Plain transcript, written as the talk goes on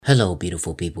Hello,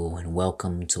 beautiful people, and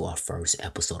welcome to our first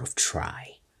episode of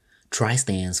trY. trY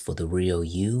stands for the real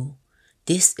you.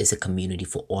 This is a community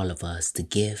for all of us to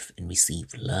give and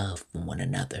receive love from one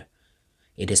another.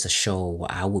 It is a show where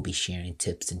I will be sharing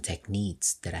tips and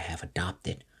techniques that I have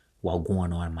adopted while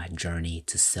going on my journey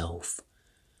to self.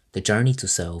 The journey to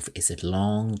self is a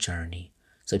long journey,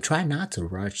 so try not to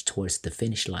rush towards the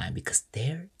finish line because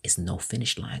there is no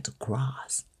finish line to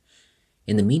cross.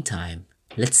 In the meantime,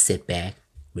 let's sit back,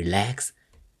 relax,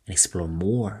 and explore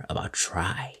more about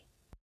trY.